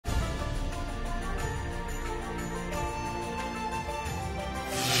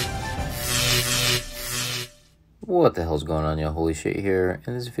What the hell's going on, y'all? Holy shit here.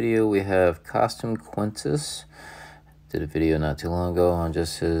 In this video, we have Costume Quintus. Did a video not too long ago on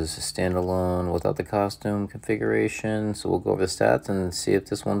just his standalone without the costume configuration. So we'll go over the stats and see if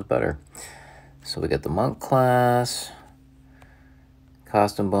this one's better. So we got the monk class,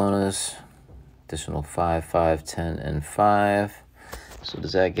 costume bonus, additional 5, 5, 10, and 5. So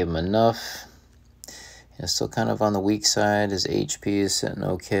does that give him enough? It's still kind of on the weak side. His HP is sitting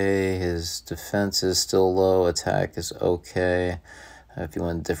okay. His defense is still low. Attack is okay. If you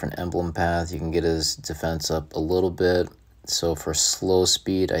want a different emblem path, you can get his defense up a little bit. So for slow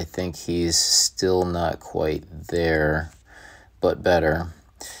speed, I think he's still not quite there, but better.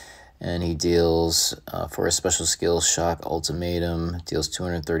 And he deals, for his special skill, Shock Ultimatum, deals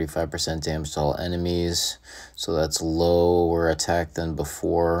 235% damage to all enemies. So that's lower attack than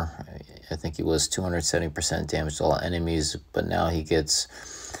before. I think he was 270% damage to all enemies, but now he gets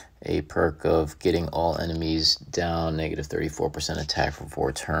a perk of getting all enemies down, negative 34% attack for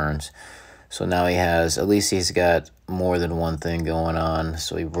 4 turns. So now he has, at least he's got more than one thing going on.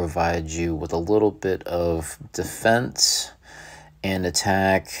 So he provides you with a little bit of defense and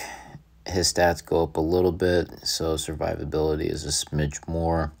attack. His stats go up a little bit, so survivability is a smidge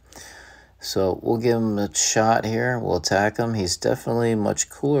more. So we'll give him a shot here. We'll attack him. He's definitely much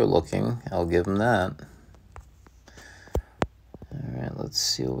cooler looking. I'll give him that. All right, let's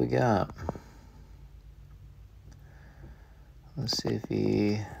see what we got. Let's see if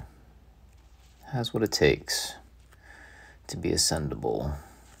he has what it takes to be ascendable.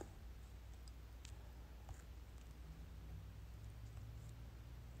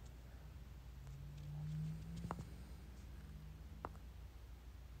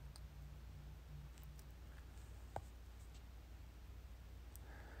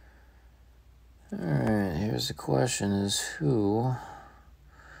 Alright, here's the question is, who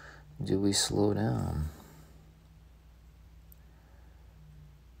do we slow down?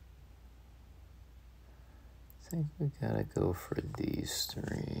 I think we gotta go for these 3.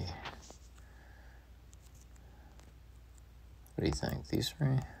 What do you think? These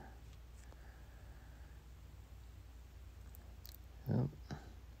 3?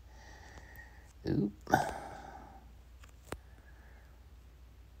 Oop.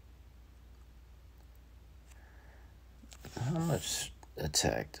 How much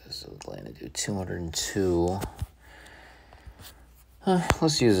attack does Atlanta do? 202.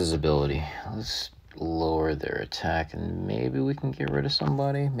 Let's use his ability. Let's lower their attack and maybe we can get rid of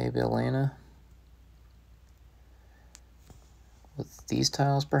somebody. Maybe Elena. With these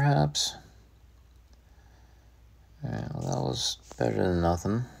tiles, perhaps. Alright, well, that was better than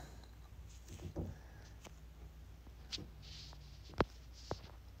nothing.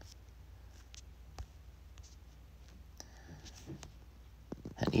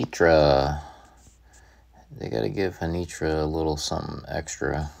 Hanitra. They gotta give Hanitra a little something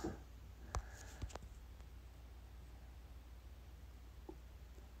extra.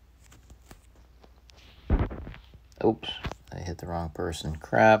 Oops, I hit the wrong person.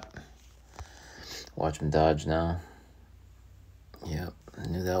 Crap. Watch him dodge now. Yep, I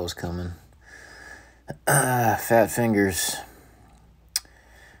knew that was coming. Fat fingers.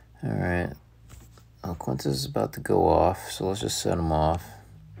 Alright. Oh, Quintus is about to go off, so let's just set him off.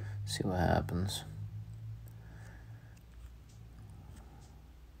 See what happens.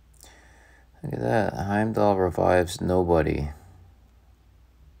 Look at that. Heimdall revives nobody.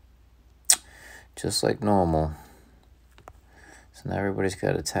 Just like normal. So now everybody's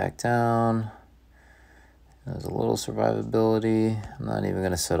got attack down. There's a little survivability. I'm not even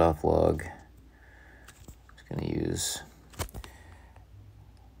going to set off log. I'm just going to use...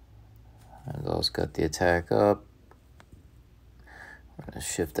 Heimdall's got the attack up. We're going to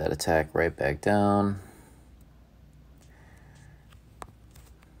shift that attack right back down.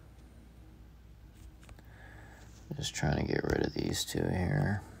 Just trying to get rid of these 2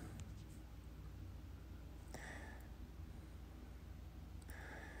 here.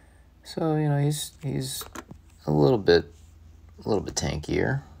 So, you know, he's a little bit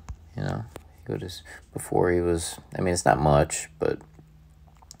tankier, you know. Before he was, I mean, it's not much, but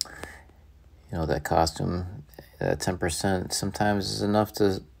you know, that costume, that 10% sometimes is enough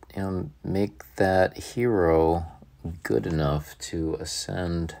to, you know, make that hero good enough to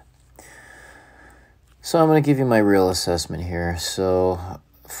ascend. So I'm going to give you my real assessment here. So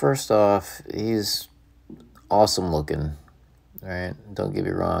first off, he's awesome looking, right? Don't get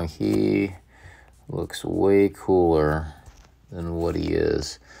me wrong. He looks way cooler than what he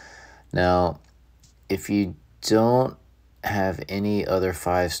is. Now, if you don't have any other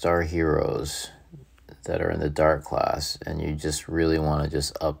 5-star heroes that are in the dark class and you just really want to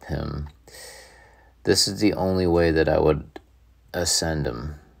just up him, this is the only way that I would ascend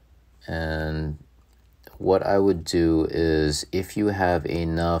him. And what I would do is, if you have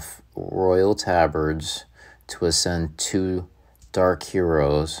enough royal tabards to ascend 2 dark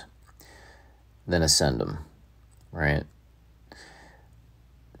heroes, then ascend them, right?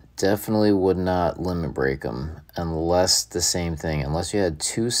 Definitely would not limit break them unless the same thing, unless you had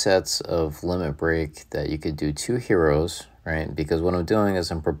 2 sets of limit break that you could do 2 heroes, right? Because what I'm doing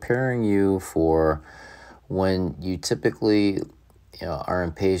is I'm preparing you for when you typically, are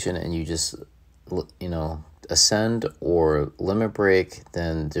impatient and you just, ascend or limit break,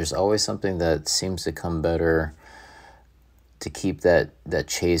 then there's always something that seems to come better to keep that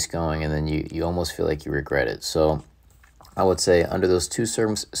chase going, and then you almost feel like you regret it. So I would say under those 2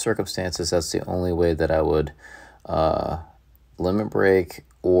 circumstances, that's the only way that I would limit break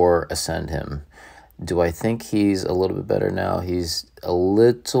or ascend him. Do I think he's a little bit better now? He's a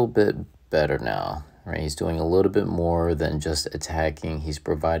little bit better now, right? He's doing a little bit more than just attacking. He's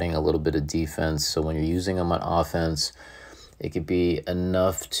providing a little bit of defense. So when you're using him on offense, it could be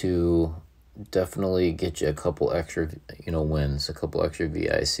enough to definitely get you a couple extra, wins, a couple extra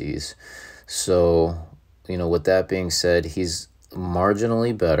VICs. So, with that being said, he's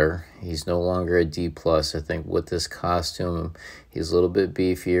marginally better. He's no longer a D+. I think with this costume, he's a little bit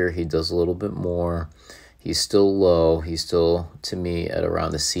beefier. He does a little bit more. He's still low. He's still, to me, at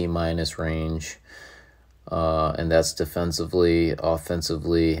around the C- range. And that's defensively.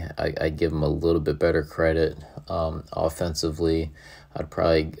 Offensively, I give him a little bit better credit. Offensively, I'd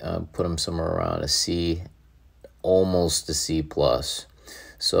probably put him somewhere around a C, almost a C+.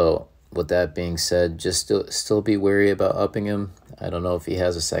 So with that being said, just still be wary about upping him. I don't know if he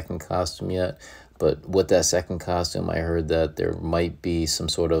has a second costume yet, but with that second costume, I heard that there might be some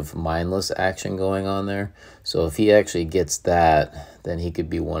sort of mindless action going on there. So if he actually gets that, then he could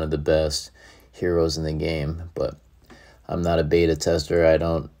be one of the best heroes in the game. But I'm not a beta tester. I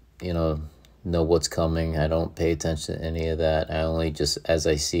don't, know what's coming. I don't pay attention to any of that. I only just, as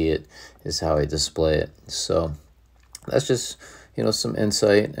I see it, is how I display it. So that's just, some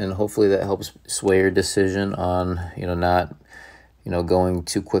insight, and hopefully that helps sway your decision on, not, going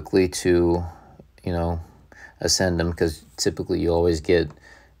too quickly to, ascend them, because typically you always get,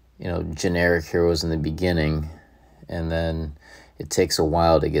 generic heroes in the beginning, and then it takes a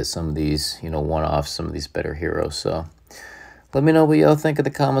while to get some of these, one-offs, some of these better heroes. So let me know what y'all think in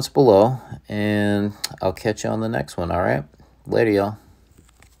the comments below, and I'll catch you on the next one, all right? Later, y'all.